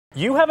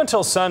You have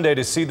until Sunday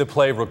to see the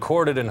play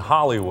Recorded in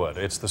Hollywood.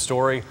 It's the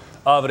story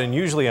of an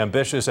unusually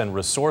ambitious and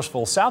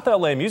resourceful South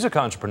LA music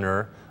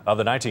entrepreneur of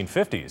the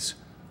 1950s.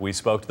 We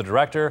spoke to the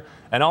director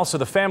and also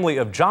the family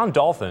of John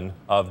Dolphin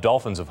of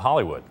Dolphins of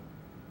Hollywood.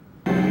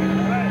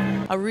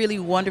 A really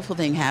wonderful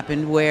thing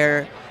happened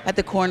where at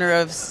the corner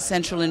of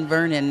Central and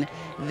Vernon,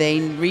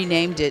 they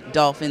renamed it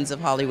Dolphins of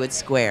Hollywood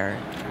Square.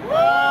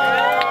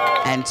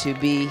 And to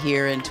be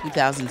here in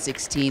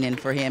 2016 and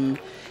for him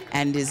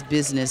and his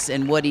business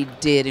and what he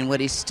did and what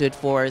he stood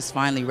for is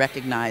finally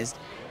recognized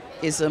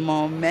is a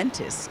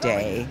momentous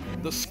day.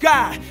 The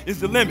sky is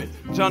the limit.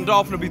 John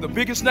Dolphin will be the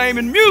biggest name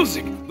in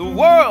music the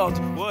world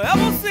will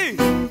ever see.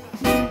 Evening,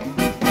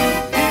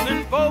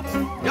 folks,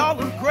 y'all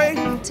look great.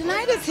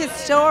 Tonight is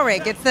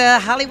historic. It's the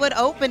Hollywood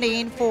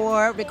opening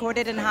for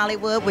Recorded in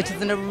Hollywood, which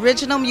is an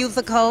original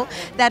musical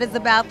that is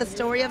about the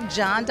story of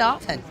John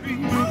Dolphin.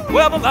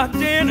 Weather locked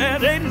in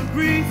at 80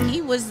 degrees.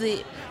 He was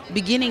the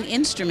beginning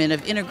instrument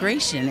of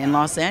integration in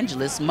Los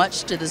Angeles,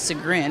 much to the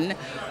chagrin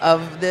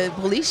of the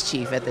police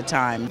chief at the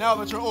time. Now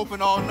that you're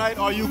open all night,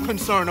 are you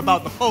concerned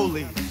about the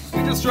police?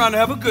 We're just trying to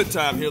have a good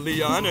time here,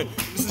 Leon, and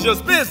this is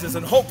just business,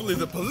 and hopefully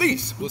the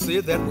police will see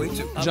it that way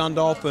too. John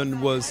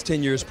Dolphin was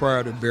 10 years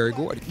prior to Berry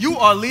Gordy. You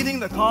are leading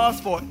the cause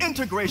for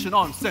integration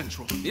on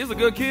Central. These are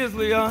good kids,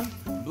 Leon.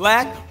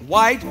 Black,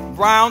 white,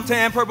 brown,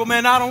 tan, purple,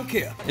 man, I don't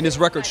care. In his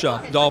record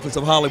shop, Dolphins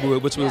of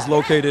Hollywood, which was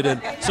located in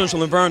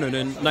Central and Vernon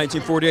in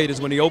 1948 is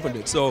when he opened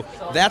it. So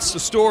that's the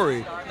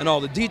story and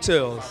all the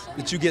details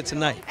that you get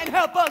tonight. And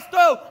help us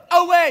throw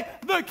away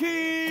the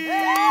keys!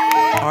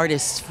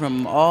 Artists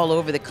from all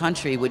over the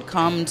country would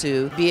come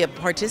to be a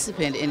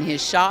participant in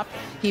his shop.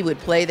 He would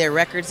play their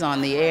records on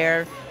the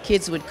air.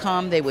 Kids would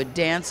come, they would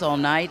dance all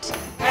night.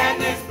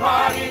 And this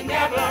party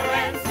never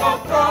ends, so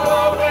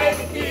throw away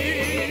the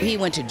keys. He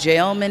went to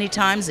jail many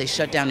times. They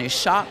shut down his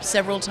shop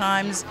several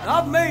times.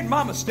 I've made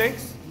my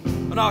mistakes,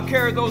 and I'll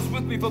carry those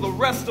with me for the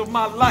rest of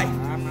my life.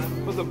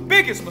 But the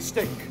biggest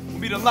mistake will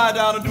be to lie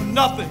down and do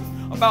nothing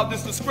about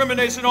this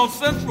discrimination on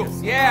Central.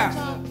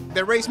 Yeah.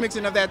 The race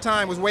mixing of that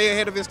time was way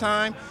ahead of his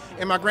time,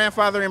 and my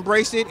grandfather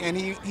embraced it, and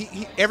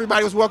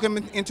everybody was welcome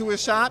into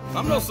his shop.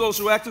 I'm no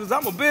social activist.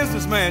 I'm a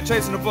businessman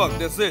chasing a buck.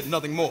 That's it,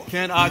 nothing more.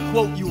 Can I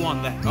quote you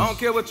on that? I don't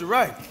care what you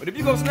write, but if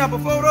you go snap a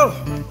photo,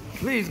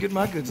 please get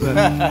my good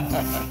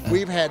side.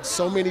 We've had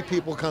so many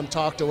people come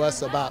talk to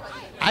us about,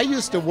 I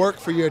used to work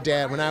for your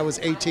dad when I was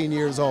 18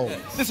 years old.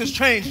 This is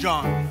change,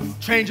 John.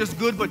 Change is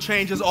good, but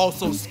change is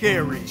also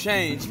scary.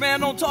 Change. Man,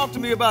 don't talk to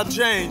me about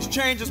change.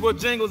 Change is what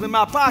jingles in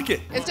my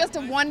pocket. It's just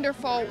a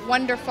wonderful,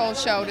 wonderful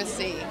show to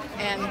see,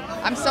 and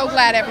I'm so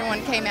glad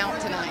everyone came out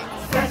tonight.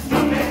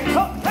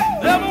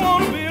 Never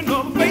want to be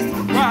another face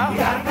to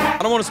cry.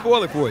 I don't want to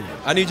spoil it for you.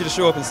 I need you to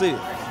show up and see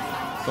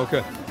it.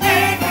 Okay.